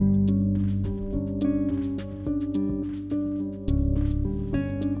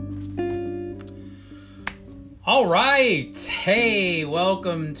All right. Hey,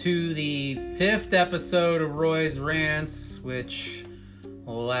 welcome to the 5th episode of Roy's Rants, which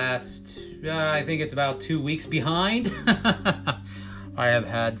last, I think it's about 2 weeks behind. I have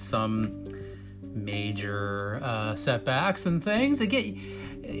had some major setbacks and things. As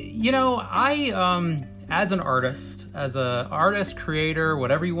an artist, creator,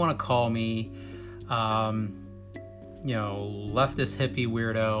 whatever you want to call me, leftist hippie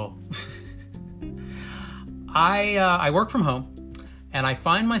weirdo, I work from home, and I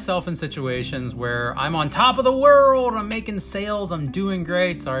find myself in situations where I'm on top of the world, I'm making sales, I'm doing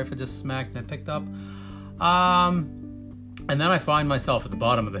great. Sorry if I just smacked and I picked up. And then I find myself at the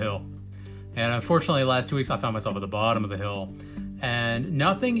bottom of the hill. And unfortunately, the last 2 weeks, I found myself at the bottom of the hill. And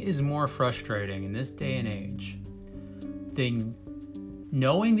nothing is more frustrating in this day and age than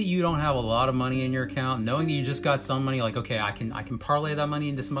knowing that you don't have a lot of money in your account, knowing that you just got some money, like, okay, I can parlay that money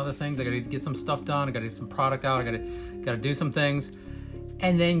into some other things. I got to get some stuff done. I got to get some product out. I got to do some things.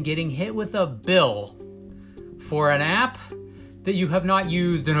 And then getting hit with a bill for an app that you have not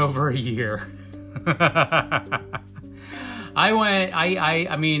used in over a year.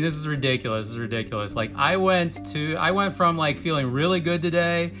 I mean, this is ridiculous. Like, I went from like feeling really good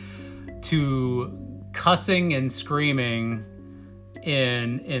today to cussing and screaming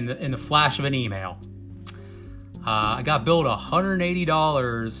in the flash of an email. I got billed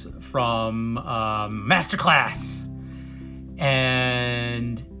 $180 from Masterclass,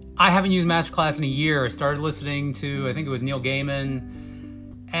 and I haven't used Masterclass in a year. I started listening to, I think it was Neil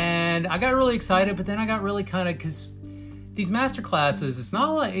Gaiman, and I got really excited, but then I got really kind of, because these Masterclasses, it's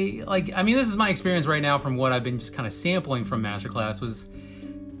not like, I mean, this is my experience right now from what I've been just kind of sampling from Masterclass, was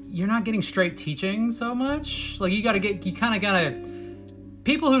you're not getting straight teaching so much. Like, you kind of gotta,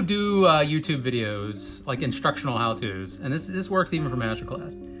 people who do YouTube videos, like instructional how-tos, and this works even for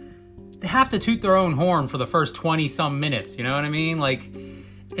Masterclass, they have to toot their own horn for the first 20-some minutes, you know what I mean? Like,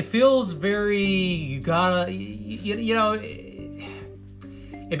 it feels very, it'd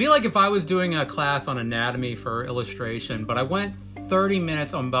be like if I was doing a class on anatomy for illustration, but I went 30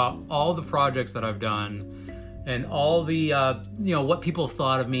 minutes on about all the projects that I've done and all the, what people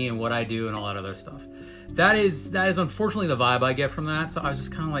thought of me and what I do and all that other stuff. That is unfortunately the vibe I get from that. So I was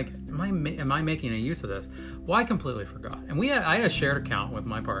just kind of like, am I making a use of this? Well, I completely forgot. And I had a shared account with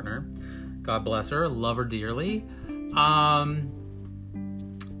my partner. God bless her, love her dearly. I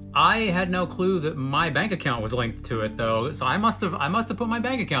had no clue that my bank account was linked to it though. So I must have put my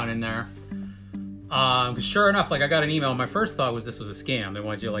bank account in there. Cause sure enough, like, I got an email. My first thought was this was a scam. They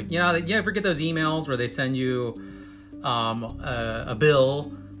wanted you, like, you ever get those emails where they send you a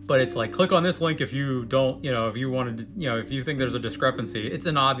bill, but it's like, click on this link if you don't, if you wanted to, if you think there's a discrepancy. It's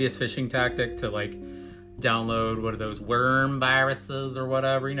an obvious phishing tactic to, like, download, what are those, worm viruses or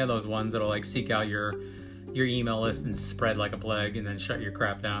whatever, those ones that'll, like, seek out your email list and spread like a plague and then shut your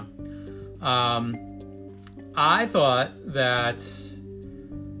crap down. I thought that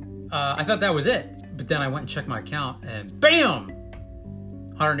was it, but then I went and checked my account and bam,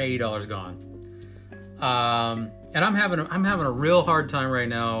 $180 gone. And I'm having a real hard time right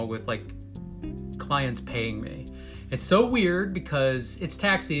now with, like, clients paying me. It's so weird because it's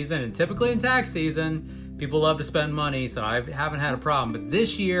tax season, and typically in tax season, people love to spend money, so I haven't had a problem. But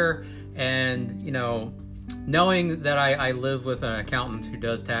this year, and, knowing that I live with an accountant who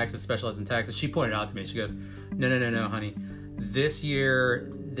does taxes, specializes in taxes, she pointed out to me, she goes, no, honey. This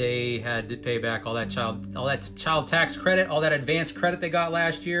year, they had to pay back all that child tax credit, all that advanced credit they got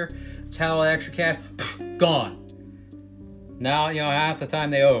last year, all that extra cash, gone. Now, half the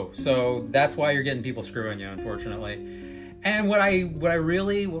time they owe. So that's why you're getting people screwing you, unfortunately. And what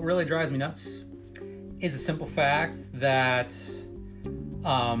really drives me nuts is the simple fact that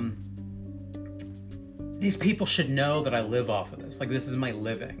these people should know that I live off of this. Like, this is my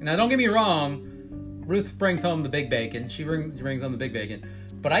living. Now, don't get me wrong. Ruth brings home the big bacon. She brings home the big bacon.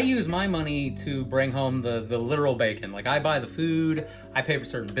 But I use my money to bring home the literal bacon. Like, I buy the food. I pay for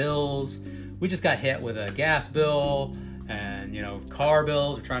certain bills. We just got hit with a gas bill and, car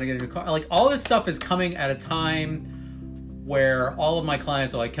bills. We're trying to get a new car. Like, all this stuff is coming at a time where all of my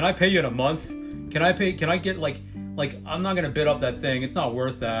clients are like, can I pay you in a month? Can I get, like, I'm not going to bid up that thing. It's not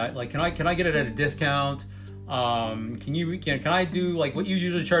worth that. Like, can I get it at a discount? Can I do, like, what you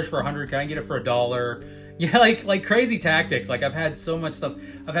usually charge for $100? Can I get it for $1? Yeah, like crazy tactics. Like, I've had so much stuff.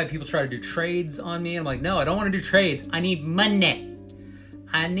 I've had people try to do trades on me. I'm like, no, I don't want to do trades. I need money.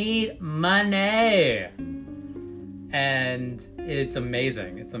 And it's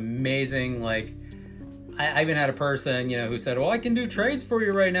amazing. Like, I even had a person, who said, well, I can do trades for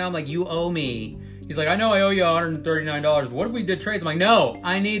you right now. I'm like, you owe me. He's like, I know I owe you $139. What if we did trades? I'm like, no,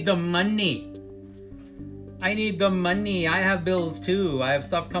 I need the money. I need the money. I have bills too. I have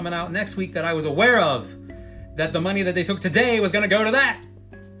stuff coming out next week that I was aware of. That the money that they took today was going to go to that.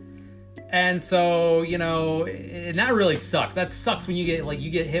 And so, and that really sucks. That sucks when you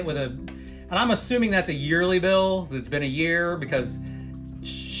get hit with and I'm assuming that's a yearly bill that's been a year, because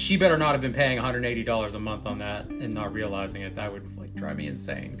she better not have been paying $180 a month on that and not realizing it. That would drive me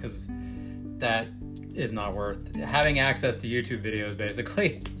insane, because that is not worth having access to YouTube videos,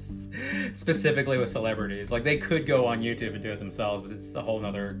 basically, specifically with celebrities. They could go on YouTube and do it themselves, but it's a whole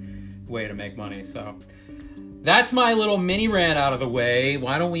nother way to make money. So that's my little mini rant out of the way.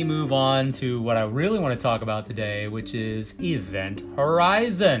 Why don't we move on to what I really want to talk about today, which is Event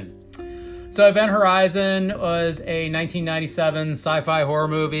Horizon. So Event Horizon was a 1997 sci-fi horror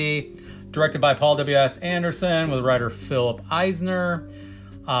movie directed by Paul W.S. Anderson with writer Philip Eisner.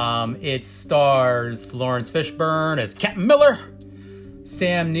 It stars Lawrence Fishburne as Captain Miller,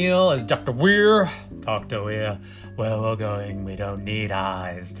 Sam Neill as Dr. Weir. Dr. Weir, where we're going, we don't need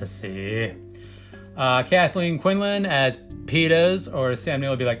eyes to see. Kathleen Quinlan as Peters, or Sam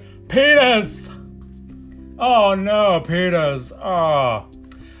Neill would be like, Peters! Oh no, Peters. Oh.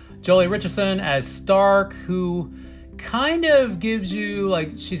 Jolie Richardson as Stark, who kind of gives you,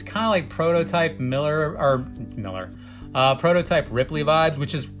 she's kind of like prototype prototype Ripley vibes,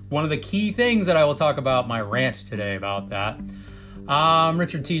 which is one of the key things that I will talk about my rant today about that.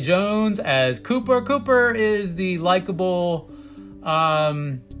 Richard T. Jones as Cooper. Cooper is the likable, I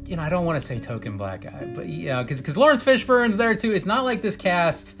don't want to say token black guy, but because Lawrence Fishburne's there too. It's not like this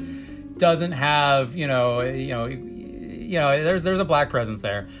cast doesn't have, there's a black presence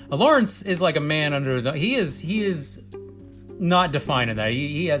there. Lawrence is like a man under his own. He is not defined in that.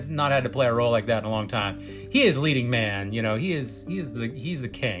 He has not had to play a role like that in a long time. He is leading man. He's the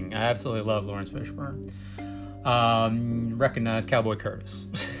king. I absolutely love Lawrence Fishburne. Recognize Cowboy Curtis.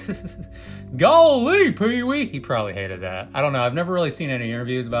 Golly, Pee-wee. He probably hated that. I don't know. I've never really seen any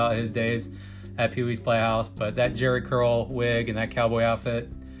interviews about his days at Pee-wee's Playhouse, but that Jerry curl wig and that cowboy outfit,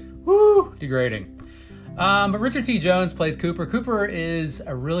 woo, degrading. But Richard T. Jones plays Cooper. Cooper is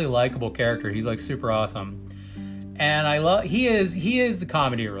a really likable character. He's super awesome. And he is the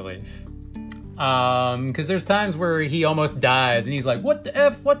comedy relief. Because there's times where he almost dies and he's like, what the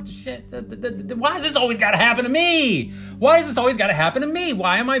F? What the shit? Why has this always got to happen to me? Why has this always got to happen to me?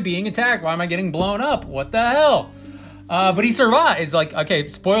 Why am I being attacked? Why am I getting blown up? What the hell? But he survives. Okay,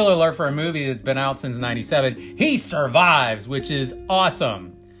 spoiler alert for a movie that's been out since 97. He survives, which is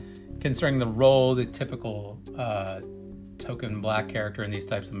awesome, considering the typical token black character in these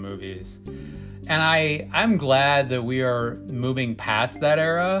types of movies. And I'm glad that we are moving past that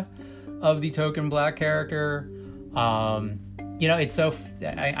era of the token black character. It's so...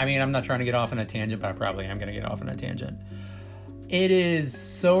 I'm not trying to get off on a tangent, but I probably am going to get off on a tangent. It is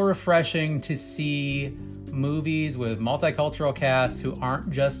so refreshing to see movies with multicultural casts who aren't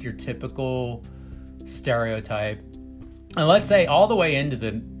just your typical stereotype. And let's say all the way into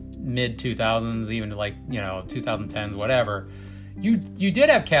the mid-2000s, even to 2010s, whatever, you did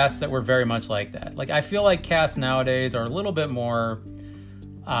have casts that were very much like that. I feel like casts nowadays are a little bit more...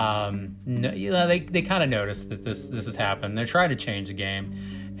 they kind of notice that this has happened. They're trying to change the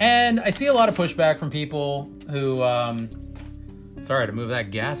game. And I see a lot of pushback from people who... sorry to move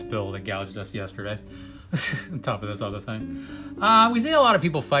that gas bill that gouged us yesterday. On top of this other thing. We see a lot of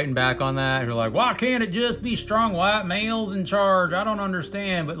people fighting back on that. Who are like, why can't it just be strong white males in charge? I don't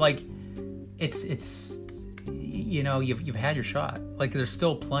understand. But it's you've had your shot. There's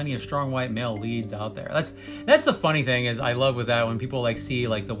still plenty of strong white male leads out there. That's the funny thing is I love with that when people see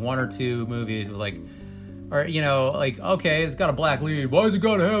the one or two movies with okay, it's got a black lead. Why does it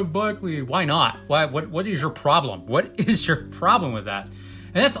got to have a black lead? Why not? Why? What is your problem? What is your problem with that?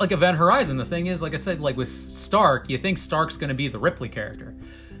 And that's Event Horizon. The thing is, like I said, with Stark, you think Stark's going to be the Ripley character.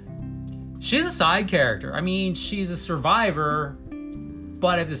 She's a side character. She's a survivor,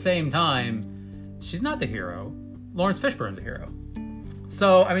 but at the same time, she's not the hero. Lawrence Fishburne's the hero.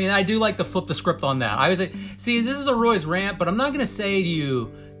 So, I do like to flip the script on that. I was like, see, this is a Roy's rant, but I'm not going to say to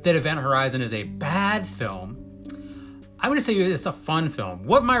you that Event Horizon is a bad film. I'm going to say it's a fun film.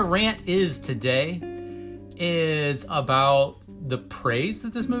 What my rant is today is about the praise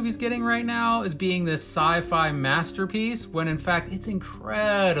that this movie is getting right now as being this sci-fi masterpiece, when in fact it's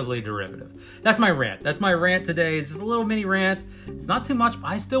incredibly derivative. That's my rant. That's my rant today. It's just a little mini rant. It's not too much.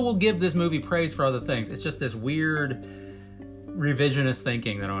 I still will give this movie praise for other things. It's just this weird revisionist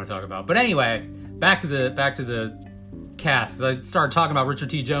thinking that I want to talk about. But anyway, back to the cast, because I started talking about Richard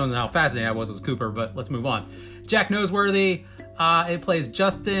T. Jones and how fascinating I was with Cooper, but let's move on. Jack Noseworthy, it plays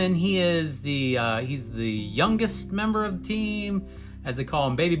Justin. He's the youngest member of the team, as they call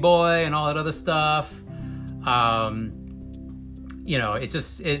him, baby boy and all that other stuff. It's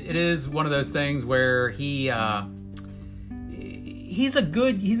just it is one of those things where he's a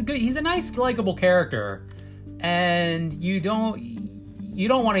nice, likable character, and you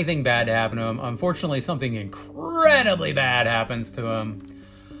don't want anything bad to happen to him. Unfortunately, something incredibly bad happens to him.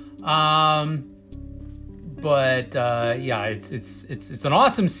 It's an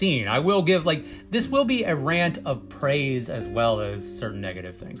awesome scene. I will give, this will be a rant of praise as well as certain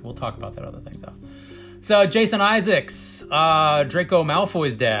negative things. We'll talk about that other things though. So Jason Isaacs, Draco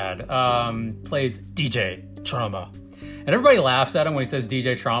Malfoy's dad, plays DJ Trauma. And everybody laughs at him when he says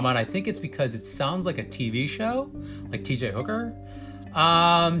DJ Trauma, and I think it's because it sounds like a TV show, like TJ Hooker.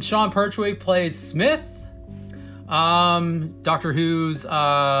 Sean Pertwee plays Smith, Doctor Who's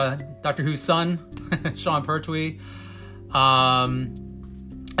son, Sean Pertwee.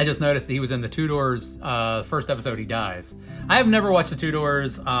 I just noticed that he was in the Tudors, first episode he dies. I have never watched the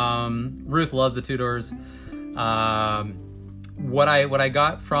Tudors. Ruth loves the Tudors. What I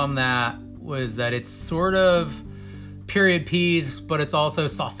got from that was that it's sort of period piece, but it's also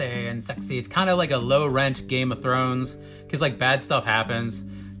saucy and sexy. It's kind of like a low rent Game of Thrones, because bad stuff happens.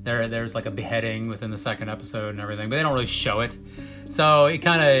 There's a beheading within the second episode and everything, but they don't really show it. So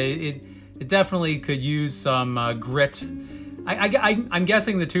it definitely could use some grit. I'm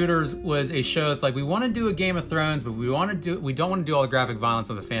guessing the Tudors was a show that's we want to do a Game of Thrones, but we don't want to do all the graphic violence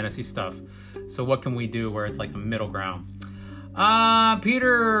and the fantasy stuff. So what can we do where it's a middle ground?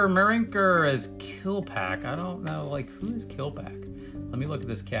 Peter Marinker as Killpack. I don't know, who is Killpack? Let me look at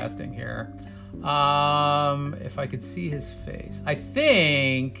this casting here. If I could see his face. I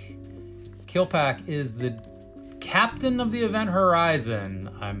think Killpack is the captain of the Event Horizon,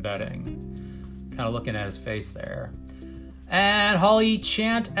 I'm betting. Kind of looking at his face there. And Holly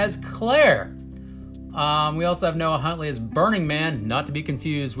Chant as Claire. We also have Noah Huntley as Burning Man, not to be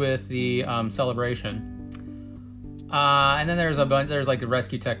confused with the Celebration. And then there's a bunch. There's the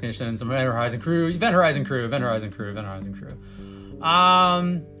rescue technicians, some Event Horizon crew.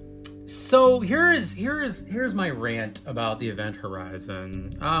 So here's my rant about the Event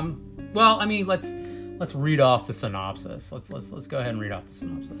Horizon. Let's read off the synopsis. Let's go ahead and read off the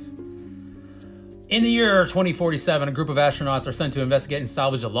synopsis. In the year 2047, a group of astronauts are sent to investigate and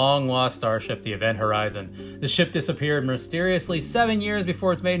salvage a long-lost starship, the Event Horizon. The ship disappeared mysteriously 7 years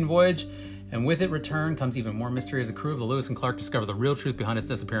before its maiden voyage, and with its return comes even more mystery as the crew of the Lewis and Clark discover the real truth behind its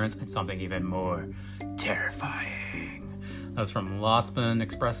disappearance and something even more terrifying. That was from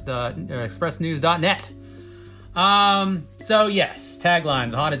LostmanExpressNews.net. So yes,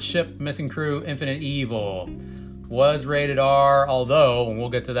 taglines: haunted ship, missing crew, infinite evil. Was rated R, although, and we'll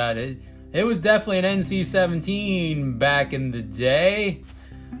get to that, it was definitely an NC-17 back in the day.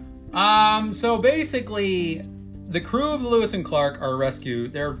 So basically, the crew of Lewis and Clark are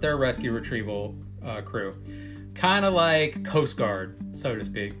they're rescue retrieval crew. Kind of like Coast Guard, so to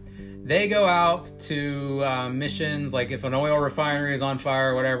speak. They go out to missions, if an oil refinery is on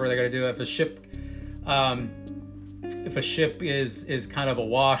fire or whatever, they got to do it. If a ship is kind of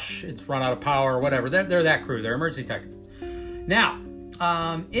awash, it's run out of power or whatever, they're that crew. They're emergency technicians. Now,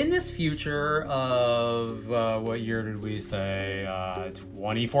 in this future of, what year did we say?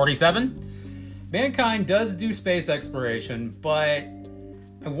 2047? Mankind does do space exploration, but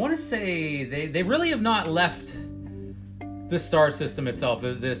I want to say they really have not left the star system itself,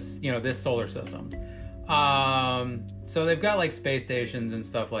 this solar system. So they've got space stations and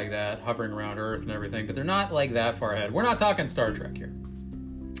stuff like that hovering around Earth and everything, but they're not that far ahead. We're not talking Star Trek here.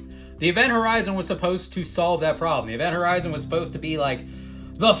 The Event Horizon was supposed to solve that problem. The Event Horizon was supposed to be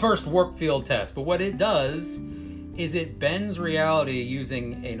the first warp field test, but what it does is it bends reality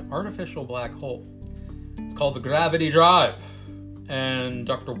using an artificial black hole. It's called the Gravity Drive, and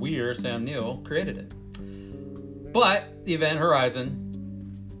Dr. Weir, Sam Neill, created it. But the Event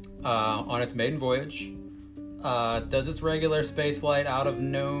Horizon, on its maiden voyage, does its regular space flight out of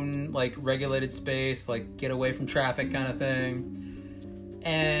known, regulated space, get away from traffic kind of thing,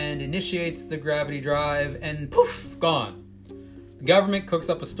 and initiates the Gravity Drive, and poof, gone. The government cooks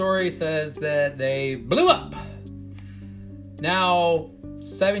up a story, says that they blew up. Now,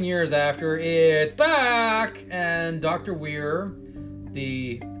 7 years after, it's back, and Dr. Weir,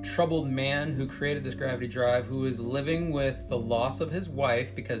 the troubled man who created this Gravity Drive, who is living with the loss of his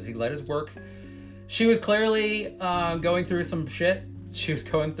wife because he let his work. She was clearly going through some shit. She was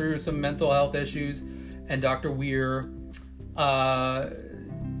going through some mental health issues, and Dr. Weir,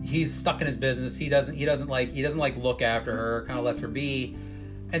 he's stuck in his business. He doesn't look after her, kind of lets her be,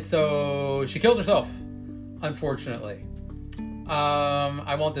 and so she kills herself, unfortunately.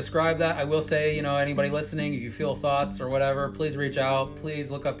 I won't describe that. I will say, anybody listening, if you feel thoughts or whatever, please reach out. Please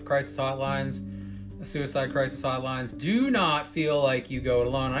look up crisis hotlines. the suicide crisis hotlines. Do not feel like you go it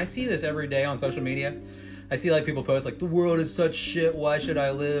alone. And I see this every day on social media. I see like people post like, the world is such shit, why should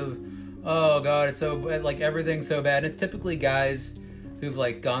I live? Oh God, it's so bad, like everything's so bad. And it's typically guys who've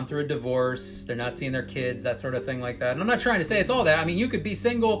like gone through a divorce, they're not seeing their kids, that sort of thing like that. And I'm not trying to say it's all that. I mean, you could be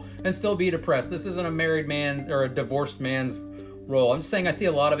single and still be depressed. This isn't a married man's or a divorced man's role. I'm just saying I see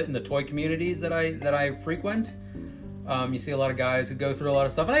a lot of it in the toy communities that I frequent. You see a lot of guys who go through a lot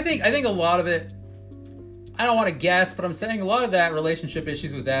of stuff. And I think a lot of it, I don't want to guess, but I'm saying a lot of that relationship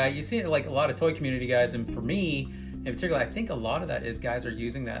issues with that, you see it like a lot of toy community guys, and for me in particular, I think a lot of that is guys are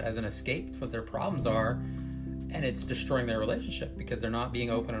using that as an escape to what their problems are. And it's destroying their relationship because they're not being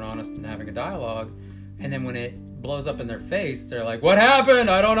open and honest and having a dialogue. And then when it blows up in their face, they're like, what happened?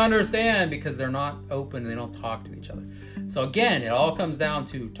 I don't understand, because they're not open and they don't talk to each other. So again, it all comes down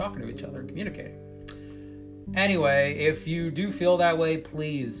to talking to each other and communicating. Anyway, if you do feel that way,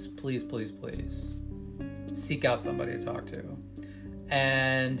 please, please, please, please seek out somebody to talk to.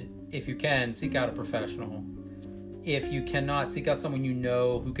 And if you can, seek out a professional. If you cannot, seek out someone you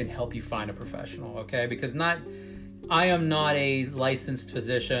know who can help you find a professional, okay? Because I am not a licensed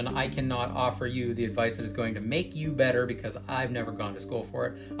physician. I cannot offer you the advice that is going to make you better because I've never gone to school for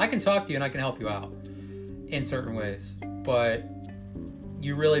it. I can talk to you and I can help you out in certain ways, but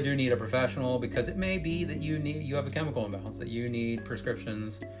you really do need a professional, because it may be that you have a chemical imbalance, that you need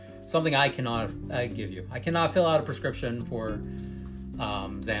prescriptions, something I cannot give you. I cannot fill out a prescription for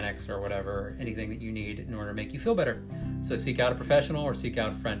Xanax or whatever, anything that you need in order to make you feel better. So seek out a professional or seek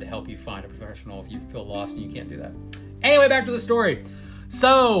out a friend to help you find a professional if you feel lost and you can't do that. Anyway, back to the story.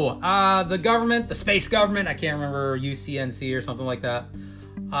 So the government, the space government, I can't remember, UCNC or something like that,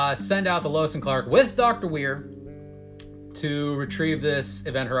 send out the Lois and Clark with Dr. Weir to retrieve this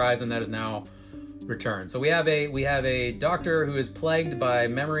Event Horizon that is now returned. So we have a doctor who is plagued by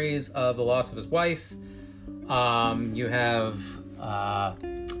memories of the loss of his wife. You have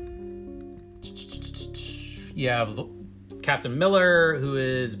Captain Miller, who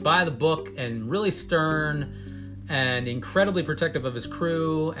is by the book and really stern and incredibly protective of his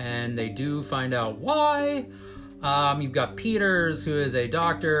crew, and they do find out why. You've got Peters, who is a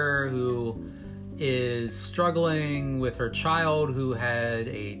doctor who is struggling with her child who had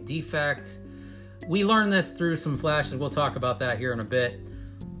a defect. We learned this through some flashes. We'll talk about that here in a bit.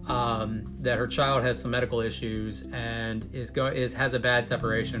 That her child has some medical issues and has a bad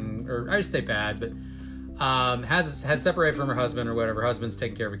separation, or I should say bad, but has separated from her husband or whatever. Her husband's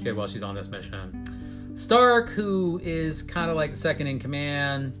taking care of her kid while she's on this mission. Stark, who is kind of like the second in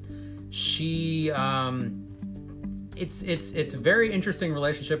command, she it's a very interesting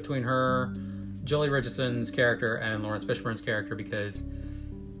relationship between her, Joely Richardson's character, and Lawrence Fishburne's character, because,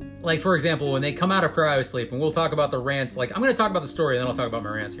 like, for example, when they come out of cryosleep, and we'll talk about the rants, like, I'm going to talk about the story, and then I'll talk about my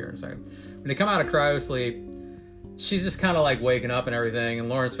rants here in a second. When they come out of cryosleep, she's just kind of, like, waking up and everything, and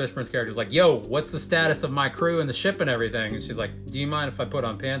Lawrence Fishburne's character's like, yo, what's the status of my crew and the ship and everything? And she's like, do you mind if I put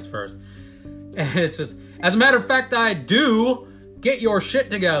on pants first? And it's just, as a matter of fact, I do. Get your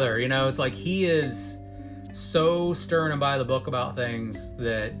shit together. You know, it's like he is so stern and by the book about things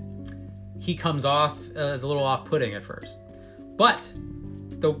that he comes off as a little off-putting at first. But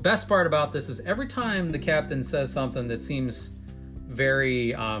the best part about this is every time the captain says something that seems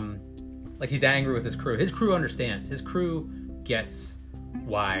very, like he's angry with his crew understands. His crew gets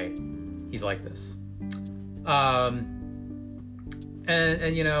why he's like this.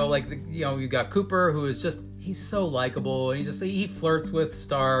 And you know, like, you've got Cooper, who is just, he's so likable, and he flirts with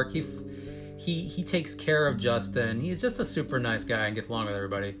Stark. He takes care of Justin. He's just a super nice guy and gets along with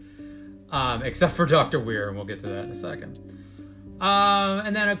everybody. Except for Dr. Weir, and we'll get to that in a second.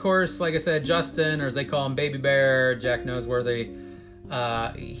 And then, of course, like I said, Justin, or as they call him, Baby Bear, Jack Noseworthy,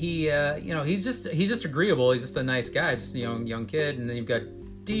 he's just agreeable. Not a nice guy, just a young kid. And then you've got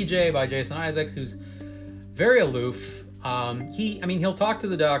DJ by Jason Isaacs, who's very aloof. He'll talk to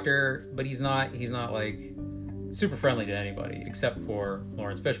the doctor, but he's not like super friendly to anybody except for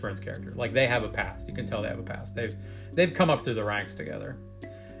Lawrence Fishburne's character. Like, they have a past. You can tell they have a past. They've come up through the ranks together,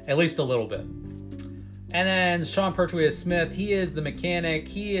 at least a little bit. And then Sean Pertwee as Smith, he is the mechanic.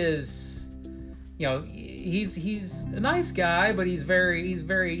 He is, he's a nice guy, but his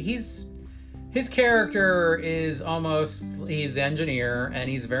character is almost, he's the engineer, and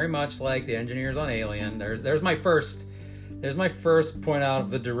he's very much like the engineers on Alien. There's my first point out of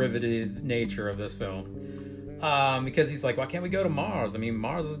the derivative nature of this film. Because he's like, why can't we go to Mars? I mean,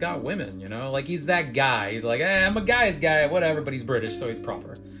 Mars has got women, like, he's that guy. He's like, I'm a guy's guy, whatever, but he's British, so he's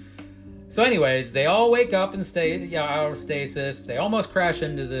proper. So anyways, they all wake up and stay out of stasis. They almost crash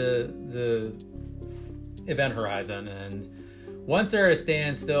into the Event Horizon, and once they're at a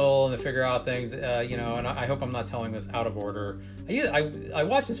standstill and they figure out things, you know, and I hope I'm not telling this out of order. I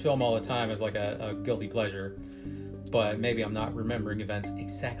watch this film all the time as like a guilty pleasure, but maybe I'm not remembering events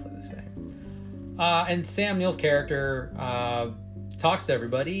exactly the same. And Sam Neill's character talks to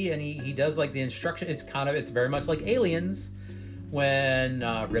everybody, and he does like the instruction. It's very much like Aliens, when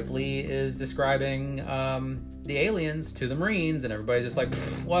Ripley is describing the aliens to the Marines, and everybody's just like,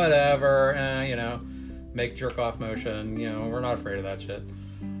 whatever, you know, make jerk off motion, you know, we're not afraid of that shit.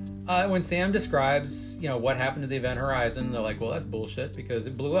 When Sam describes, you know, what happened to the Event Horizon, they're like, well, that's bullshit because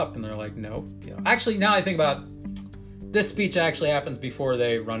it blew up, and they're like, nope. You know, actually, now I think about it, this speech actually happens before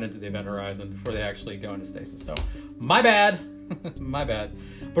they run into the Event Horizon, before they actually go into stasis. So, my bad. My bad.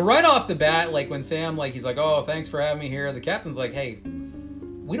 But right off the bat, like when Sam, like, he's like, oh, thanks for having me here. The captain's like, hey,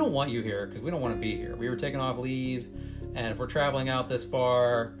 we don't want you here because we don't want to be here. We were taking off leave, and if we're traveling out this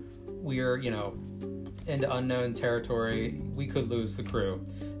far, we're, you know, into unknown territory. We could lose the crew,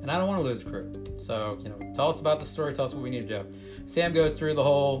 and I don't want to lose the crew. So, you know, tell us about the story. Tell us what we need to do. Sam goes through the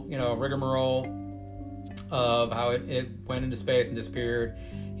whole, you know, rigmarole of how it went into space and disappeared.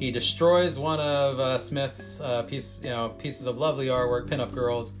 He destroys one of Smith's pieces of lovely artwork, pinup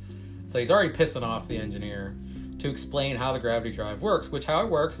girls. So he's already pissing off the engineer to explain how the gravity drive works. Which, how it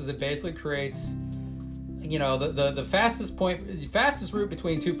works is it basically creates, you know, the fastest route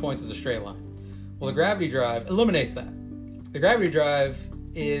between 2 points is a straight line. Well, the gravity drive eliminates that. The gravity drive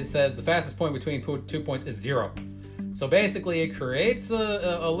says the fastest point between 2 points is 0. So basically, it creates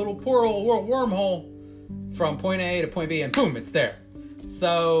a little portal or wormhole from point A to point B, and boom, it's there.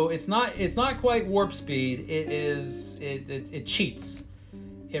 So it's not quite warp speed. It cheats.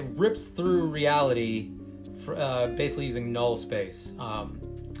 It rips through reality, basically using null space.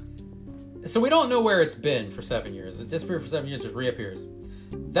 So we don't know where it's been for 7 years. It disappeared for 7 years, just reappears.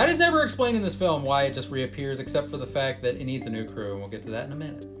 That is never explained in this film why it just reappears, except for the fact that it needs a new crew, and we'll get to that in a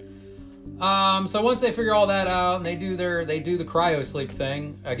minute. So once they figure all that out and they do the cryo sleep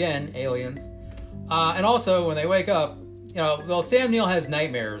thing again, aliens, and also when they wake up. You know, well, Sam Neill has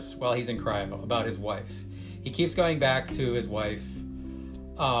nightmares while he's in cryo about his wife. He keeps going back to his wife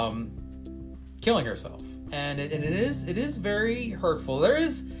killing herself. And it is very hurtful.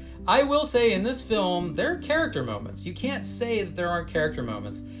 I will say in this film, there are character moments. You can't say that there aren't character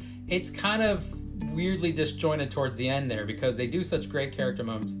moments. It's kind of weirdly disjointed towards the end there because they do such great character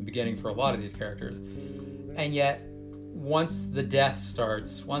moments at the beginning for a lot of these characters. And yet, once the death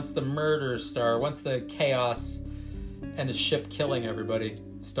starts, once the murders start, once the chaos and the ship killing everybody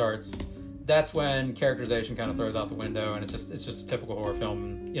starts, that's when characterization kind of throws out the window, and it's just a typical horror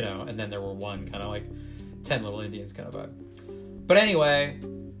film, you know. And then there were one kind of like 10 Little Indians kind of vibe. But anyway,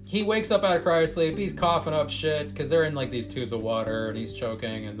 he wakes up out of cryosleep. He's coughing up shit because they're in like these tubes of water, and he's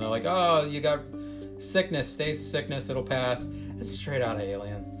choking, and they're like, "Oh, you got sickness, stasis sickness. It'll pass." It's straight out of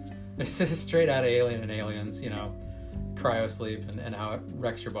Alien. It's straight out of Alien and Aliens, you know, cryosleep and how it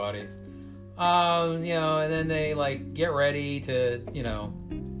wrecks your body. You know, and then they like get ready to, you know,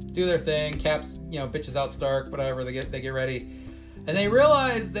 do their thing. Cap's, you know, bitches out Stark, whatever. They get ready, and they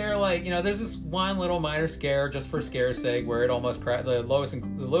realize they're like, you know, there's this one little minor scare just for scare's sake where it almost the Lois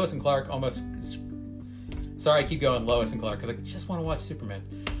and Clark almost. Sorry, I keep going Lois and Clark because I just want to watch Superman.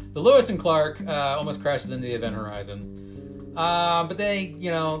 The Lois and Clark almost crashes into the Event Horizon, but they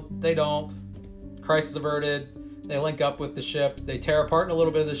don't. Crisis averted. They link up with the ship. They tear apart a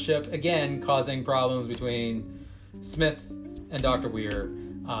little bit of the ship, again causing problems between Smith and Dr. Weir,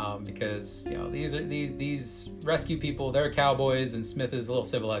 because, you know, these rescue people, they're cowboys, and Smith is a little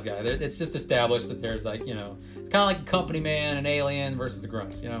civilized guy. It's just established that there's like, you know, it's kind of like a company man, an alien versus the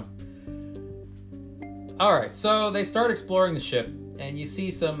grunts, you know. All right, so they start exploring the ship, and you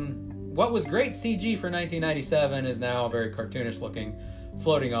see what was great CG for 1997 is now very cartoonish looking.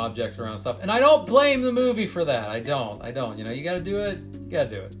 Floating objects around stuff, and I don't blame the movie for that. I don't. You know, you gotta do it.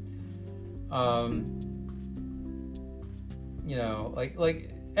 You know, like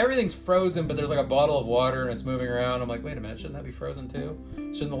everything's frozen, but there's like a bottle of water and it's moving around. I'm like, wait a minute, shouldn't that be frozen too?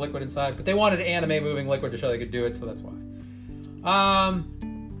 Shouldn't the liquid inside? But they wanted to animate moving liquid to show they could do it, so that's why.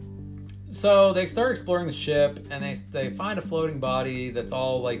 So they start exploring the ship, and they find a floating body that's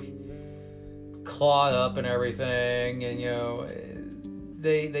all like clawed up and everything, and you know.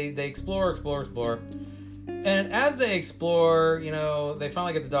 They explore, and as they explore, you know, they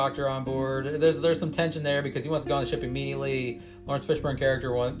finally get the doctor on board. There's some tension there because he wants to go on the ship immediately. Lawrence Fishburne character,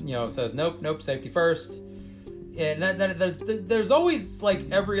 says nope, safety first. And there's always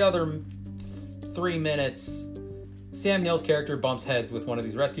like every other 3 minutes, Sam Neill's character bumps heads with one of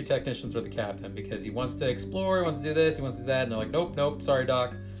these rescue technicians or the captain because he wants to explore, he wants to do this, he wants to do that, and they're like, nope, sorry,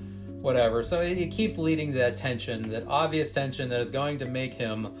 Doc. whatever. So it keeps leading to that tension, that obvious tension that is going to make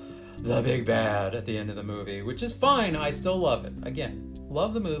him the big bad at the end of the movie, which is fine. I still love it. Again,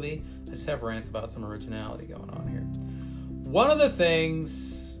 love the movie. I just have rants about some originality going on here. One of the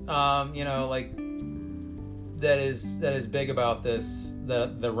things, like that is big about this,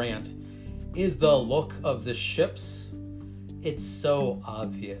 the rant, is the look of the ships. It's so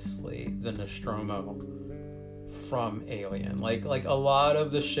obviously the Nostromo from Alien. Like a lot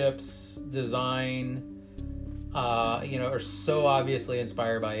of the ships design, are so obviously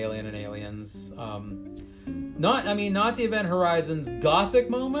inspired by Alien and Aliens. Not the Event Horizon's gothic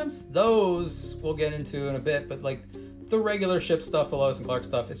moments. Those we'll get into in a bit, but like the regular ship stuff, the Lois and Clark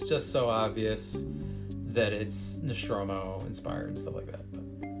stuff, it's just so obvious that it's Nostromo inspired and stuff like that. But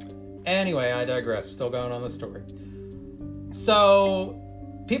anyway, I digress. We're still going on the story. So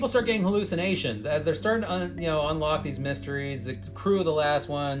people start getting hallucinations as they're starting to unlock these mysteries. The crew of the last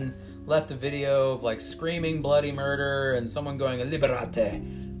one left a video of like screaming bloody murder and someone going "Liberate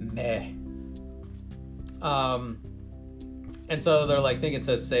me." And so they're like, think it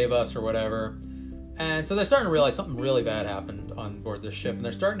says "save us" or whatever. And so they're starting to realize something really bad happened on board this ship, and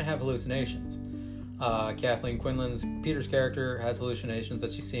they're starting to have hallucinations. Kathleen Quinlan's Peter's character has hallucinations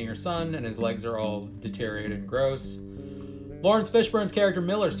that she's seeing her son, and his legs are all deteriorated and gross. Lawrence Fishburne's character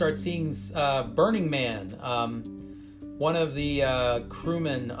Miller starts seeing Burning Man, one of the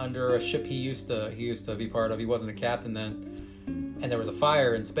crewmen under a ship he used to be part of. He wasn't a captain then, and there was a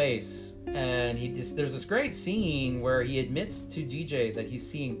fire in space. And there's this great scene where he admits to DJ that he's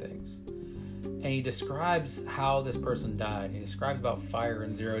seeing things, and he describes how this person died. He describes about fire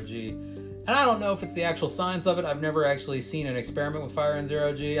in Zero G, and I don't know if it's the actual science of it. I've never actually seen an experiment with fire in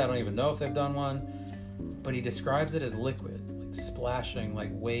Zero G. I don't even know if they've done one, but he describes it as liquid, splashing like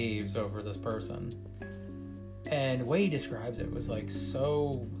waves over this person. And the way he describes it was like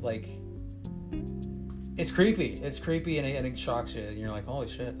so like it's creepy and it shocks you, and you're like, holy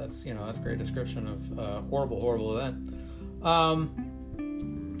shit, that's a great description of a horrible event.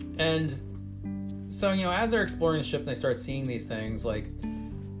 And so as they're exploring the ship and they start seeing these things, like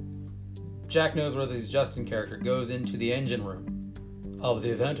Jack Noseworthy's Justin character goes into the engine room of the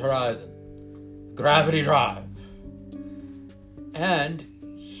Event Horizon gravity drive, and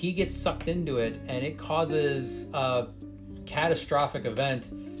he gets sucked into it, and it causes a catastrophic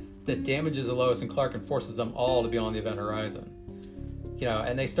event that damages the Lois and Clark and forces them all to be on the Event Horizon.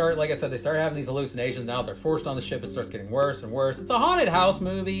 And they start, like I said, having these hallucinations. Now they're forced on the ship. It starts getting worse and worse. It's a haunted house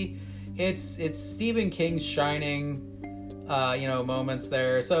movie. It's Stephen King's Shining, moments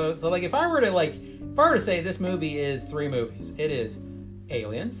there. So like if I were to say this movie is 3 movies, it is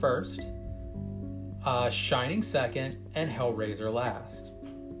Alien first, Shining second, and Hellraiser last.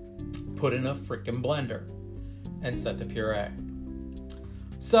 Put in a freaking blender and set to puree.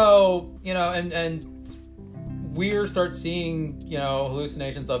 So, and Weir starts seeing,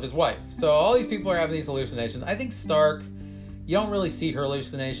 hallucinations of his wife. So all these people are having these hallucinations. I think Stark, you don't really see her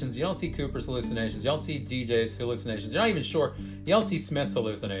hallucinations. You don't see Cooper's hallucinations. You don't see DJ's hallucinations. You're not even sure. You don't see Smith's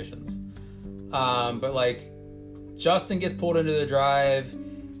hallucinations. But like, Justin gets pulled into the drive.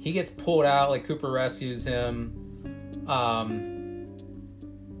 He gets pulled out, like Cooper rescues him.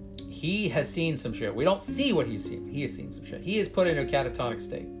 He has seen some shit. We don't see what he's seen. He has seen some shit. He is put into a catatonic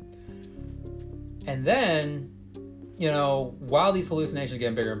state. And then, while these hallucinations are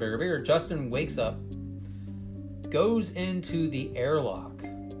getting bigger and bigger and bigger, Justin wakes up, goes into the airlock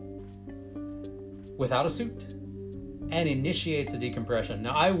without a suit, and initiates a decompression.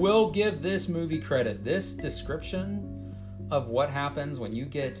 Now, I will give this movie credit. This description of what happens when you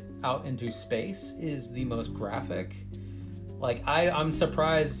get out into space is the most graphic. Like, I'm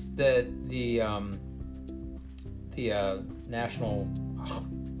surprised that the national,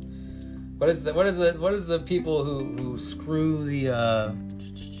 what is the people who screw the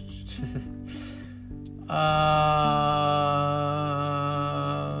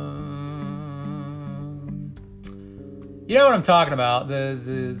you know what I'm talking about,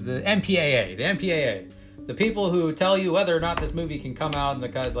 the MPAA, the people who tell you whether or not this movie can come out, and the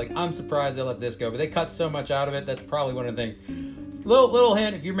cut, like, I'm surprised they let this go, but they cut so much out of it. That's probably one of the things. Little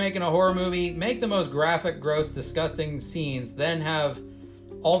hint: if you're making a horror movie, make the most graphic, gross, disgusting scenes, then have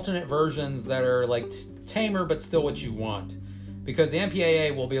alternate versions that are like tamer but still what you want. Because the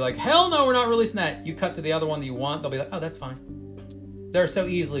MPAA will be like, hell no, we're not releasing that. You cut to the other one that you want, they'll be like, oh, that's fine. They're so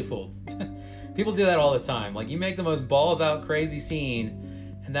easily fooled. People do that all the time. Like, you make the most balls out crazy scene,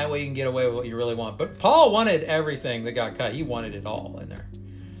 and that way you can get away with what you really want. But Paul wanted everything that got cut. He wanted it all in there.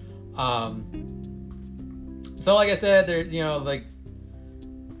 So like I said, there, like,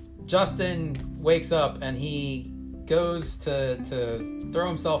 Justin wakes up and he goes to throw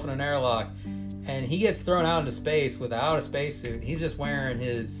himself in an airlock, and he gets thrown out into space without a spacesuit. He's just wearing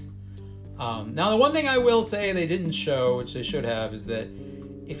his... now, the one thing I will say they didn't show, which they should have, is that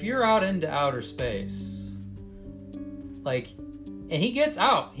if you're out into outer space, like... And he gets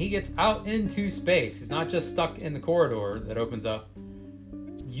out into space. He's not just stuck in the corridor that opens up.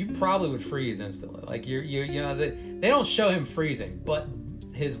 You probably would freeze instantly. Like, you know, they don't show him freezing, but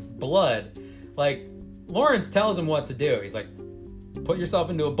his blood, like, Lawrence tells him what to do. He's like, put yourself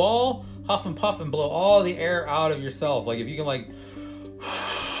into a ball, huff and puff, and blow all the air out of yourself. Like, if you can,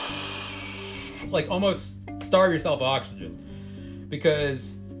 like almost starve yourself of oxygen,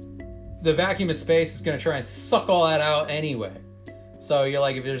 because the vacuum of space is going to try and suck all that out anyway. So you're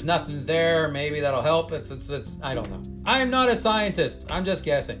like, if there's nothing there, maybe that'll help. It's I don't know. I am not a scientist. I'm just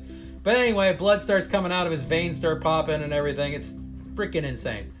guessing. But anyway, blood starts coming out of his veins, start popping and everything. It's freaking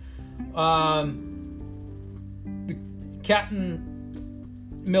insane.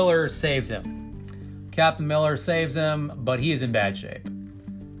 Captain Miller saves him. But he is in bad shape.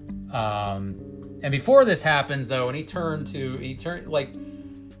 And before this happens, though, when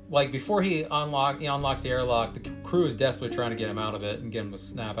before he unlocks the airlock, the crew is desperately trying to get him out of it and get him to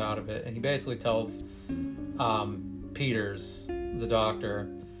snap out of it. And he basically tells Peters, the doctor,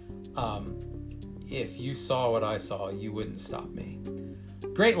 if you saw what I saw, you wouldn't stop me.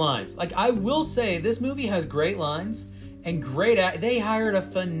 Great lines. Like, I will say, this movie has great lines and they hired a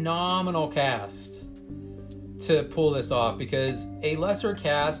phenomenal cast to pull this off, because a lesser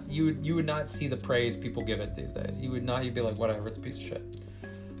cast, you would not see the praise people give it these days. You'd be like, whatever, it's a piece of shit.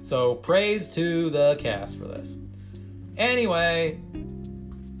 So, praise to the cast for this. Anyway,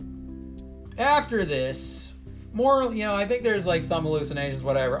 after this, more, I think there's like some hallucinations,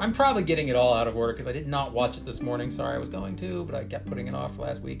 whatever. I'm probably getting it all out of order because I did not watch it this morning. Sorry, I was going to, but I kept putting it off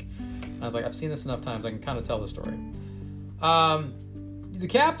last week. I was like, I've seen this enough times, I can kind of tell the story. The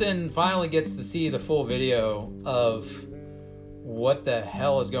captain finally gets to see the full video of what the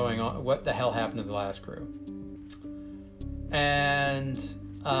hell is going on, what the hell happened to the last crew. And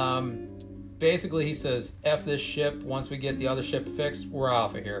basically he says, F this ship, once we get the other ship fixed, we're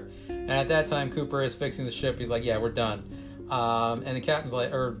off of here. And at that time, Cooper is fixing the ship. He's like, yeah, we're done. And the captain's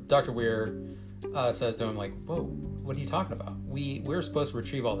like, or Dr. Weir says to him, like, whoa, what are you talking about? We're supposed to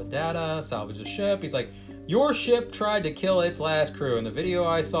retrieve all the data, salvage the ship. He's like, your ship tried to kill its last crew. In the video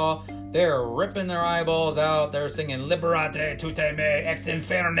I saw, they're ripping their eyeballs out. They're singing, Liberate tutte me ex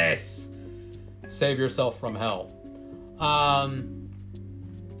infernis. Save yourself from hell.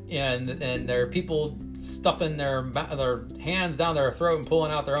 And there are people stuffing their hands down their throat and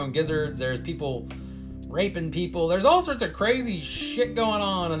pulling out their own gizzards. There's people raping people. There's all sorts of crazy shit going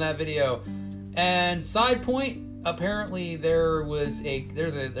on in that video. And side point, apparently there's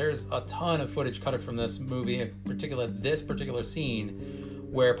a ton of footage cut from this movie, in particular this particular scene,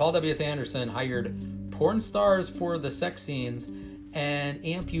 where Paul W.S. Anderson hired porn stars for the sex scenes and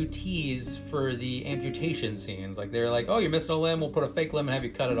amputees for the amputation scenes. Like, they're like, oh, you're missing a limb, we'll put a fake limb and have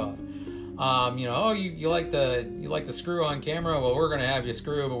you cut it off. Oh, you like the screw on camera? Well, we're gonna have you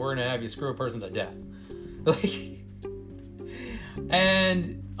screw, but we're gonna have you screw a person to death. Like,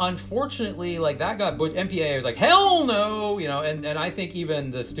 and unfortunately, like, that got MPA was like, hell no, and I think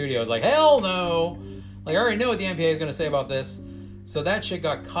even the studio was like, hell no. Like, I already know what the MPA is gonna say about this. So that shit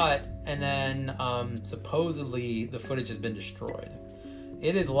got cut, and then supposedly the footage has been destroyed.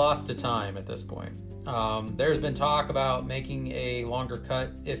 It is lost to time at this point. There's been talk about making a longer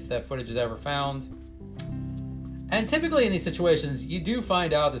cut if that footage is ever found. And typically in these situations, you do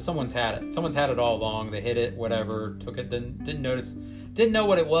find out that someone's had it. Someone's had it all along. They hid it, whatever, took it, didn't know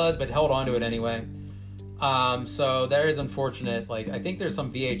what it was, but held on to it anyway. So that is unfortunate. Like, I think there's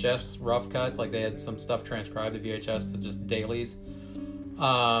some VHS rough cuts, like they had some stuff transcribed to VHS to just dailies.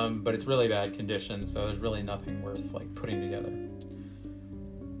 But it's really bad condition, so there's really nothing worth, like, putting together.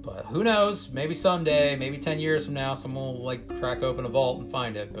 But who knows? Maybe someday, maybe 10 years from now, someone will, like, crack open a vault and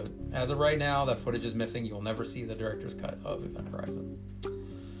find it. But as of right now, that footage is missing. You'll never see the director's cut of Event Horizon.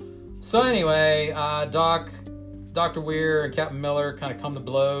 So anyway, Dr. Weir and Captain Miller kind of come to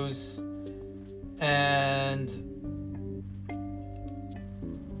blows. And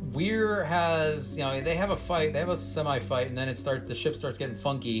Weir has, they have a fight. They have a semi-fight, and then the ship starts getting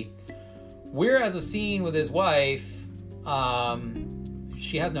funky. Weir has a scene with his wife.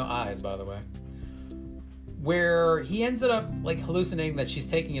 She has no eyes, by the way. Where he ends up, like, hallucinating that she's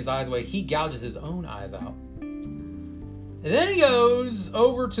taking his eyes away. He gouges his own eyes out. And then he goes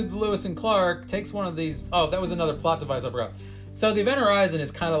over to the Lewis and Clark, takes one of these. Oh, that was another plot device, I forgot. So the Event Horizon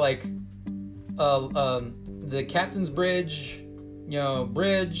is kind of like the Captain's Bridge,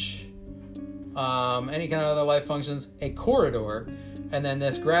 bridge, any kind of other life functions, a corridor, and then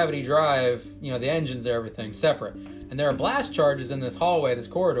this gravity drive, you know, the engines and everything separate. And there are blast charges in this hallway, this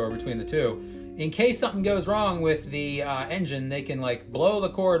corridor between the two. In case something goes wrong with the engine, they can like blow the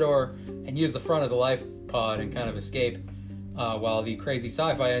corridor and use the front as a life pod and kind of escape while the crazy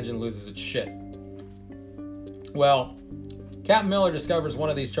sci-fi engine loses its shit. Well, Captain Miller discovers one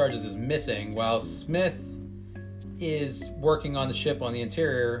of these charges is missing while Smith is working on the ship on the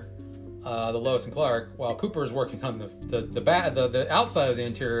interior, the Lois and Clark, while Cooper is working on the outside of the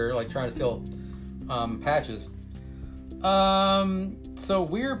interior, like trying to seal patches. So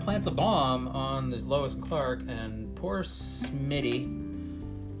Weir plants a bomb on the Lois and Clark, and poor Smitty,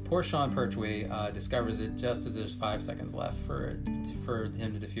 poor Sean Pertwee, discovers it just as there's 5 seconds left for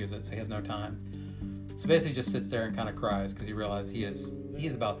him to defuse it, so he has no time. So basically just sits there and kind of cries because he realizes he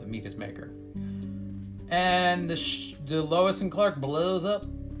is about to meet his maker. And the Lois and Clark blows up,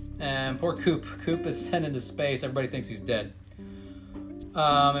 and poor Coop is sent into space. Everybody thinks he's dead.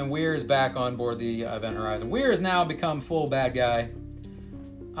 And Weir is back on board the Event Horizon. Weir has now become full bad guy.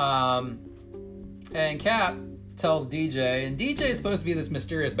 And Cap tells DJ, and DJ is supposed to be this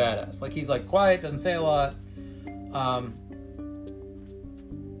mysterious badass. Like, he's like quiet, doesn't say a lot.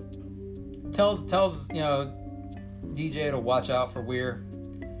 Tells you know, DJ to watch out for Weir.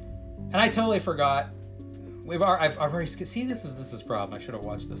 And I totally forgot. I've already see this is a problem. I should have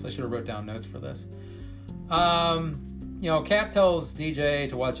watched this. I should have wrote down notes for this. You know, Cap tells DJ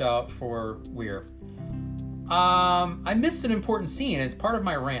to watch out for Weir. I missed an important scene. It's part of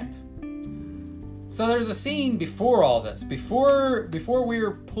my rant. So there's a scene before all this, before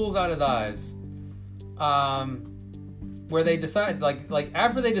Weir pulls out his eyes, where they decide, like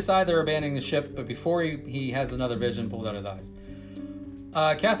after they decide they're abandoning the ship, but before he has another vision, pulls out his eyes.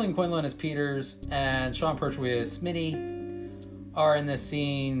 Kathleen Quinlan as Peters and Sean Pertwee as Smitty are in this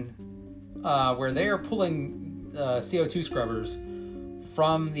scene where they are pulling CO2 scrubbers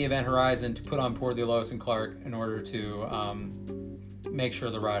from the Event Horizon to put on board the Lois and Clark in order to make sure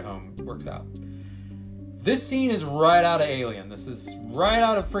the ride home works out. This scene is right out of Alien. This is right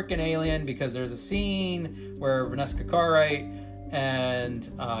out of freaking Alien, because there's a scene where Vanessa Cartwright and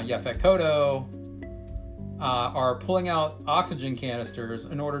Yaphet Kotto are pulling out oxygen canisters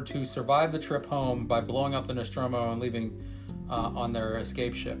in order to survive the trip home by blowing up the Nostromo and leaving on their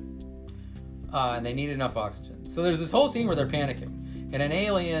escape ship. And they need enough oxygen. So there's this whole scene where they're panicking. And in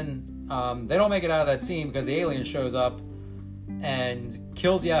Alien, they don't make it out of that scene because the alien shows up and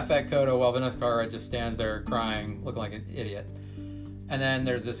kills Yaphet Kotto while Vanessa Cartwright just stands there crying, looking like an idiot. And then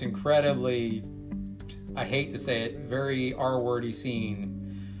there's this incredibly, I hate to say it, very R-wordy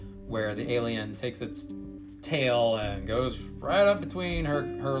scene where the alien takes its tail and goes right up between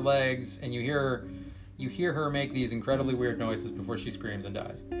her legs, and you hear her make these incredibly weird noises before she screams and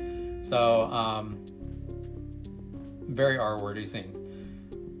dies. So, very R-wordy scene.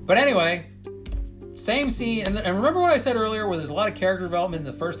 But anyway, same scene, and remember what I said earlier, where there's a lot of character development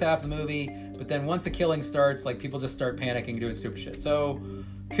in the first half of the movie, but then once the killing starts, like, people just start panicking, doing stupid shit. So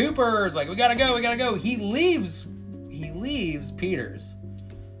Cooper's like, we gotta go. He leaves Peters,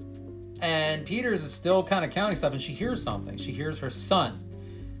 and Peters is still kind of counting stuff, and she hears something. She hears her son.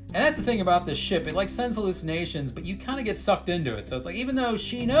 And that's the thing about this ship. It like sends hallucinations, but you kind of get sucked into it. So it's like, even though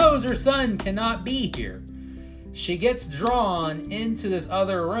she knows her son cannot be here, she gets drawn into this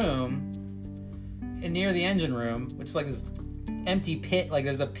other room near the engine room, which is like this empty pit. Like,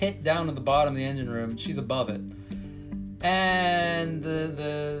 there's a pit down at the bottom of the engine room. She's above it. And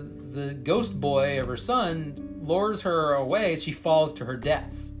the ghost boy of her son lures her away. She falls to her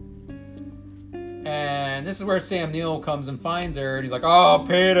death. And this is where Sam Neill comes and finds her, and he's like, "Oh,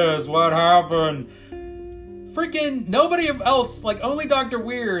 Peters, what happened?" Freaking nobody else, like, only Dr.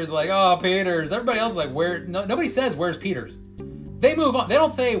 Weir is like, "Oh, Peters." Everybody else is like, "Where?" No, nobody says, "Where's Peters?" They move on. They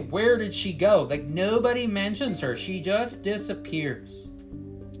don't say, "Where did she go?" Like, nobody mentions her. She just disappears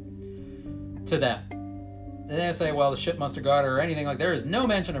to them. And they say, "Well, the ship must have got her," or anything. Like, there is no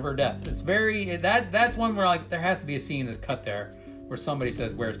mention of her death. It's very, that's one where, like, there has to be a scene that's cut there where somebody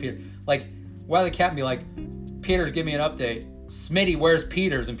says, "Where's Peters?" Like, why the captain be like, "Peters, give me an update. Smitty, where's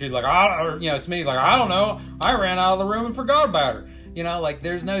Peters?" And Peters like, Smitty's like, "I don't know. I ran out of the room and forgot about her." You know, like,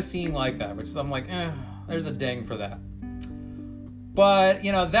 there's no scene like that, which I'm like, there's a ding for that. But,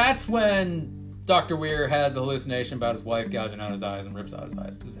 you know, that's when Dr. Weir has a hallucination about his wife gouging out his eyes and rips out his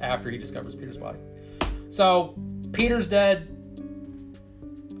eyes. This is after he discovers Peters' body. So, Peters dead.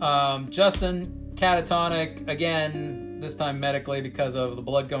 Justin, catatonic, again, this time medically because of the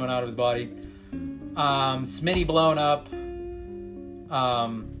blood coming out of his body. Smitty blown up.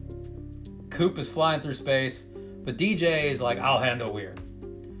 Coop is flying through space. But DJ is like, "I'll handle Weir."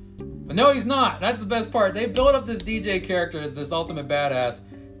 But no, he's not. That's the best part. They build up this DJ character as this ultimate badass.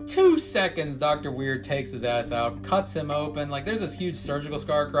 2 seconds, Dr. Weird takes his ass out, cuts him open. Like, there's this huge surgical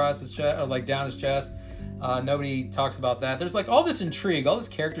scar across his chest, or like down his chest. Nobody talks about that. There's like all this intrigue, all this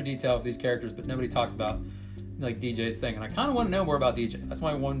character detail of these characters, but nobody talks about like DJ's thing. And I kind of want to know more about DJ. That's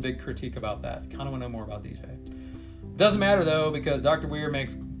my one big critique about that. Kind of want to know more about DJ. Doesn't matter though, because Dr. Weird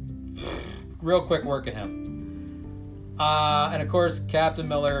makes real quick work of him. And of course, Captain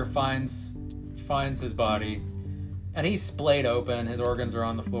Miller finds his body. And he's splayed open, his organs are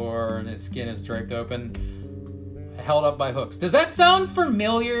on the floor, and his skin is draped open, held up by hooks. Does that sound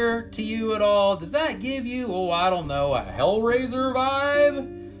familiar to you at all? Does that give you, I don't know, a Hellraiser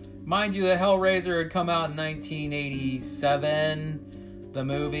vibe? Mind you, the Hellraiser had come out in 1987, the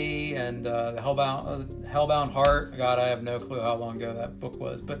movie, and the Hellbound Heart. God, I have no clue how long ago that book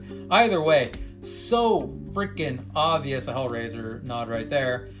was. But either way, so freaking obvious a Hellraiser nod right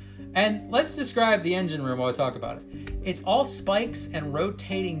there. And let's describe the engine room while I talk about it. It's all spikes and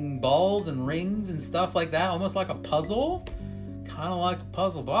rotating balls and rings and stuff like that, almost like a puzzle. Kind of like a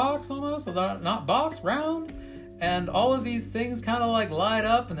puzzle box almost, not box, round. And all of these things kind of like light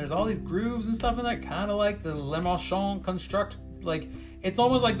up, and there's all these grooves and stuff in there, kind of like the Le Marchand construct. Like, it's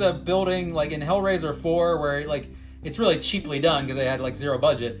almost like the building, like in Hellraiser 4, where like it's really cheaply done because they had like zero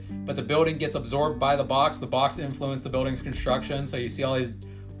budget, but the building gets absorbed by the box influenced the building's construction, so you see all these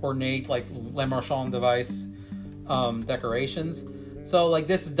ornate like Le Marchand device decorations. So like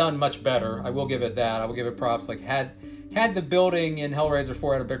this is done much better. I will give it that. I will give it props. Like had the building in Hellraiser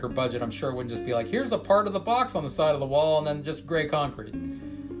 4 had a bigger budget, I'm sure it wouldn't just be like, here's a part of the box on the side of the wall and then just gray concrete.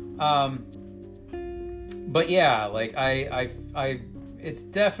 But yeah, like I it's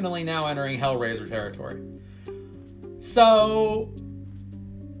definitely now entering Hellraiser territory. So,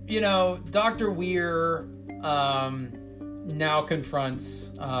 you know, Dr. Weir now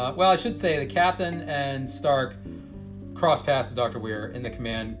confronts, I should say the captain and Stark cross paths with Dr. Weir in the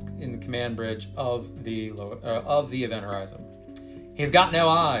command bridge of the Event Horizon. He's got no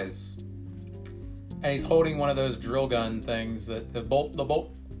eyes, and he's holding one of those drill gun things, that the bolt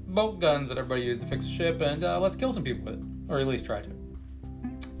guns that everybody used to fix the ship, and let's kill some people with it, or at least try to.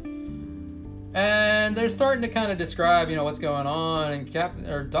 And they're starting to kind of describe, you know, what's going on,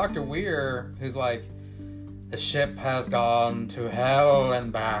 and Dr. Weir, who's like, the ship has gone to hell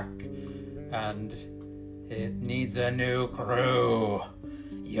and back, and it needs a new crew.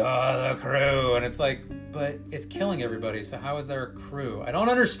 You're the crew. And it's like, but it's killing everybody, so how is there a crew? I don't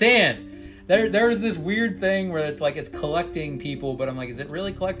understand. There's this weird thing where it's like it's collecting people, but I'm like, is it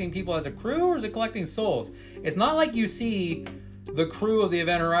really collecting people as a crew, or is it collecting souls? It's not like you see the crew of the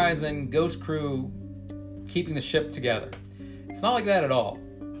Event Horizon, Ghost Crew, keeping the ship together. It's not like that at all.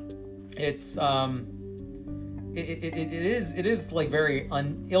 It's it is like very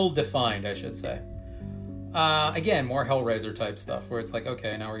ill-defined, I should say. Again, more Hellraiser type stuff where it's like,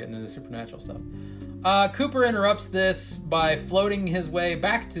 okay, now we're getting into supernatural stuff. Cooper interrupts this by floating his way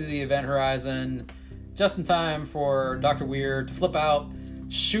back to the Event Horizon just in time for Dr. Weir to flip out,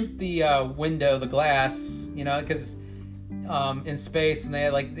 shoot the window, the glass, you know, because in space, and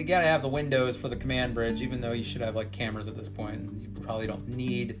they gotta have the windows for the command bridge, even though you should have like cameras at this point. You probably don't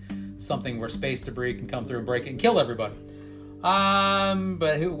need something where space debris can come through and break it and kill everybody.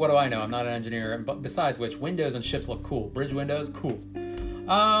 But what do I know? I'm not an engineer. But besides which, windows on ships look cool. Bridge windows, cool.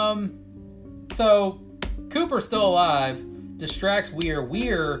 So Cooper's still alive, distracts Weir.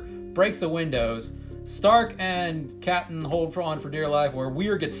 Weir breaks the windows. Stark and Captain hold on for dear life, where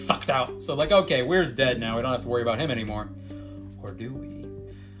Weir gets sucked out. So like, okay, Weir's dead now. We don't have to worry about him anymore. Or do we?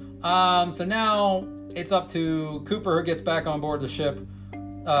 So now it's up to Cooper, who gets back on board the ship.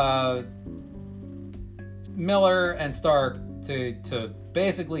 Miller and Stark to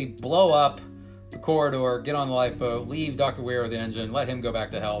basically blow up the corridor, get on the lifeboat, leave Dr. Weir with the engine, let him go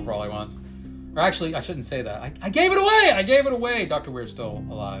back to hell for all he wants. Or actually, I shouldn't say that. I gave it away! I gave it away! Dr. Weir's still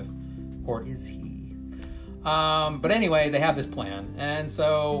alive. Or is he? But anyway, they have this plan. And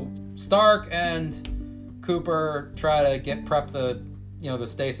so Stark and Cooper try to prep the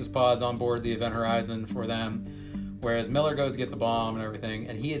stasis pods on board the Event Horizon for them. Whereas Miller goes to get the bomb and everything,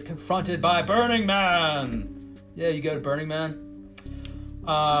 and he is confronted by Burning Man. Yeah, you go to Burning Man.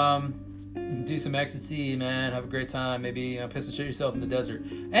 Do some ecstasy, man. Have a great time. Maybe piss and shit yourself in the desert.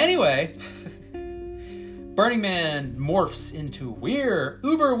 Anyway, Burning Man morphs into Weir,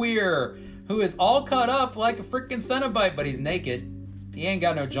 Uber Weir, who is all cut up like a freaking Cenobite, but he's naked. He ain't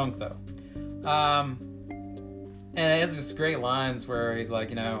got no junk though. And it has this great lines where he's like,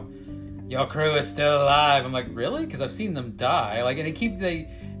 you know, your crew is still alive. I'm like, really? Because I've seen them die. Like, and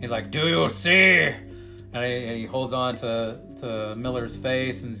he's like, do you see and he holds on to Miller's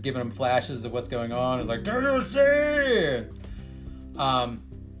face and is giving him flashes of what's going on. It's like, do you see?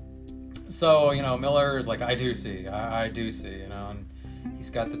 So, Miller is like, I do see, and he's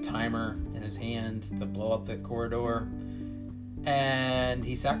got the timer in his hand to blow up the corridor, and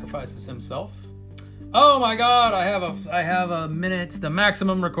he sacrifices himself. Oh my God, I have a minute. The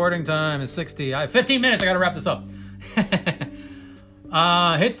maximum recording time is 60. I have 15 minutes. I gotta wrap this up.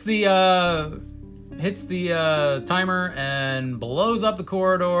 Hits the timer and blows up the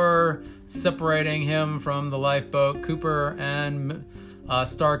corridor, separating him from the lifeboat. Cooper and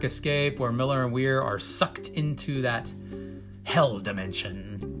Stark escape, where Miller and Weir are sucked into that hell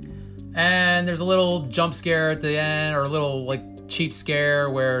dimension. And there's a little jump scare at the end, or a little like cheap scare,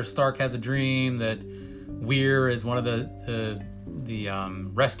 where Stark has a dream that Weir is one of the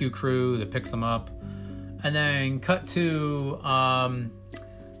rescue crew that picks him up. And then cut to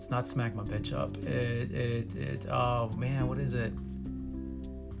it's not Smack My Bitch Up. It oh man, what is it?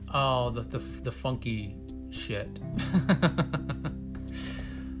 Oh, the funky shit.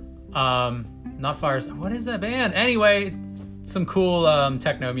 Not Fires. What is that band? Anyway, it's some cool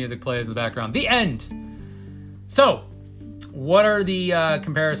techno music plays in the background. The end. So, what are the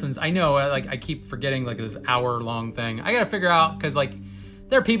comparisons? I know, I keep forgetting this hour-long thing. I gotta figure out, because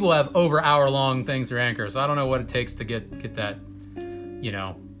there are people who have over hour-long things through Anchor, so I don't know what it takes to get that,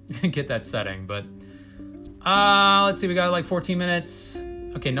 get that setting. But let's see, we got 14 minutes.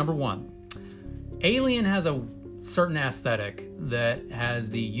 Okay, number one. Alien has a certain aesthetic that has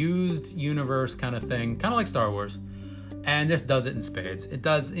the used universe kind of thing, kind of like Star Wars. And this does it in spades. It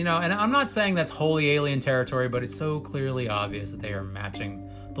does, and I'm not saying that's wholly Alien territory, but it's so clearly obvious that they are matching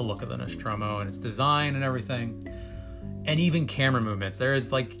the look of the Nostromo and its design and everything. And even camera movements. There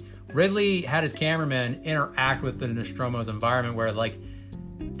is Ridley had his cameraman interact with the Nostromo's environment where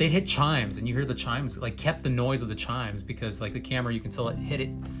they'd hit chimes and you hear the chimes, kept the noise of the chimes because the camera, you can still hit it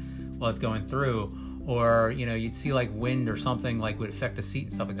while it's going through. Or, you'd see wind or something would affect the seat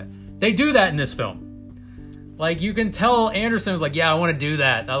and stuff like that. They do that in this film. You can tell Anderson was yeah, I want to do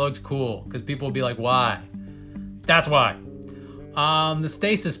that. That looks cool. Because people will be why? That's why. The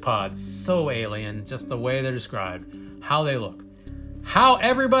stasis pods, so Alien. Just the way they're described. How they look. How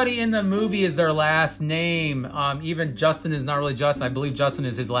everybody in the movie is their last name. Even Justin is not really Justin. I believe Justin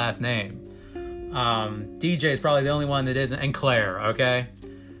is his last name. DJ is probably the only one that isn't. And Claire, okay?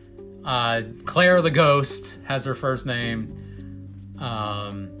 Claire the Ghost has her first name.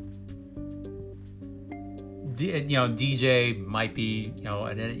 DJ might be,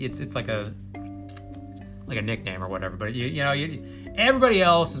 it's like a nickname or whatever. But everybody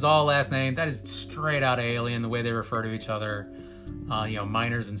else is all last name. That is straight out of Alien. The way they refer to each other.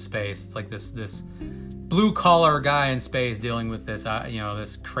 Miners in space. It's this blue collar guy in space dealing with this,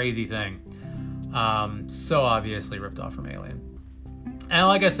 this crazy thing. So obviously ripped off from Alien. And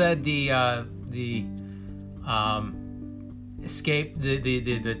like I said, the escape,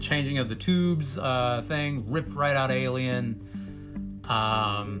 the changing of the tubes thing, ripped right out of Alien.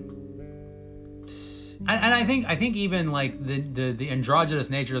 And I think even the androgynous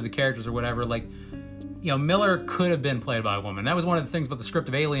nature of the characters or whatever, Miller could have been played by a woman. That was one of the things about the script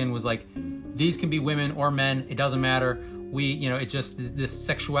of Alien was these can be women or men. It doesn't matter. It just, this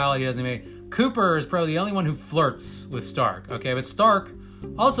sexuality doesn't matter. Cooper is probably the only one who flirts with Stark. Okay, but Stark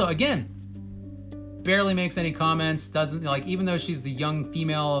also, again, barely makes any comments, doesn't, even though she's the young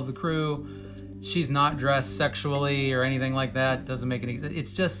female of the crew, she's not dressed sexually or anything like that. Doesn't make any,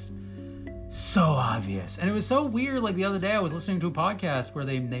 it's just so obvious. And it was so weird, the other day I was listening to a podcast where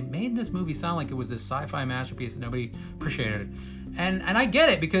they made this movie sound like it was this sci-fi masterpiece that nobody appreciated it. And I get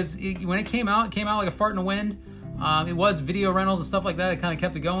it, because when it came out like a fart in the wind. It was video rentals and stuff like that. It kind of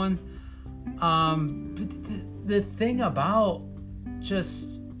kept it going. But the thing about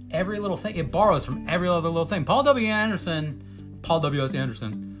just every little thing, it borrows from every other little thing. Paul W.S.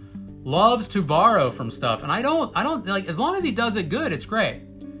 Anderson loves to borrow from stuff, and I don't as long as he does it good, it's great.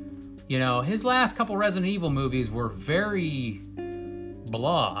 His last couple Resident Evil movies were very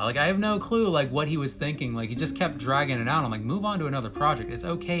blah. I have no clue what he was thinking. He just kept dragging it out. I'm move on to another project. It's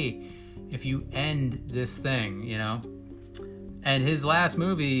okay if you end this thing, And his last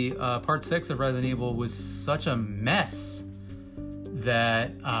movie, Part 6 of Resident Evil, was such a mess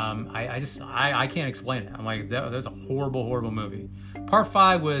that I can't explain it. I'm that was a horrible, horrible movie. Part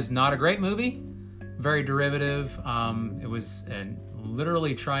 5 was not a great movie, very derivative. It was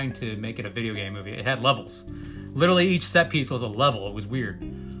literally trying to make it a video game movie. It had levels. Literally each set piece was a level. It was weird.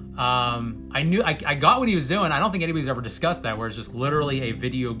 I got what he was doing. I don't think anybody's ever discussed that, where it's just literally a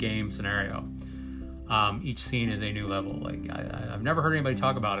video game scenario. Each scene is a new level. I've never heard anybody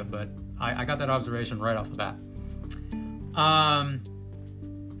talk about it, but I got that observation right off the bat.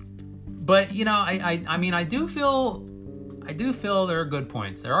 But you know, I mean, I do feel there are good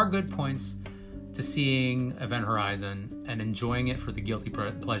points. There are good points to seeing Event Horizon and enjoying it for the guilty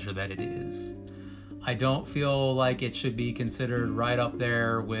pleasure that it is. I don't feel like it should be considered right up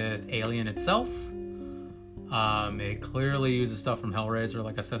there with Alien itself. It clearly uses stuff from Hellraiser.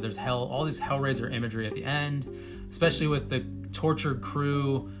 Like I said, there's all this Hellraiser imagery at the end, especially with the tortured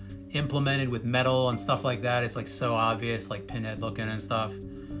crew implemented with metal and stuff like that. It's like so obvious, like Pinhead looking and stuff.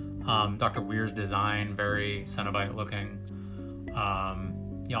 Dr. Weir's design, very Cenobite looking. You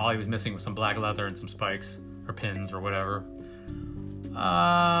know, all he was missing was some black leather and some spikes or pins or whatever.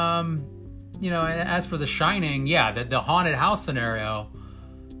 You know, and as for The Shining, yeah, the haunted house scenario,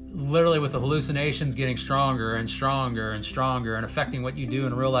 literally with the hallucinations getting stronger and stronger and stronger and affecting what you do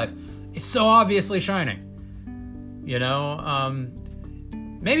in real life, it's so obviously Shining. You know,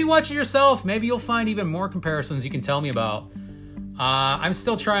 maybe watch it yourself. Maybe you'll find even more comparisons you can tell me about. I'm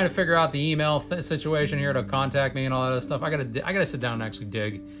still trying to figure out the email situation here to contact me and all that other stuff. I gotta sit down and actually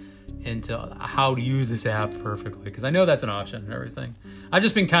dig into how to use this app perfectly, because I know that's an option and everything. I've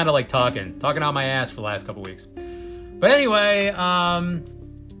just been kind of like talking out my ass for the last couple weeks. But anyway, I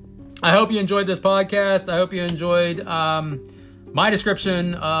hope you enjoyed this podcast. I hope you enjoyed my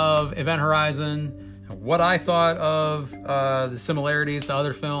description of Event Horizon, what I thought of the similarities to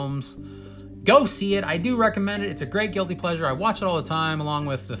other films. Go see it. I do recommend it. It's a great guilty pleasure. I watch it all the time, along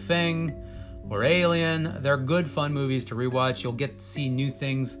with The Thing or Alien. They're good, fun movies to rewatch. You'll get to see new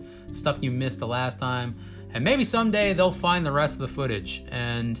things, stuff you missed the last time. And maybe someday they'll find the rest of the footage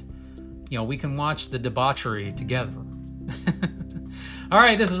and, you know, we can watch the debauchery together. All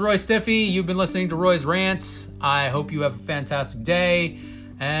right, this is Roy Stiffy. You've been listening to Roy's Rants. I hope you have a fantastic day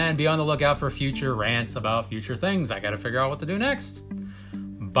and be on the lookout for future rants about future things. I got to figure out what to do next.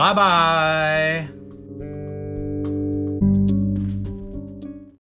 Bye-bye.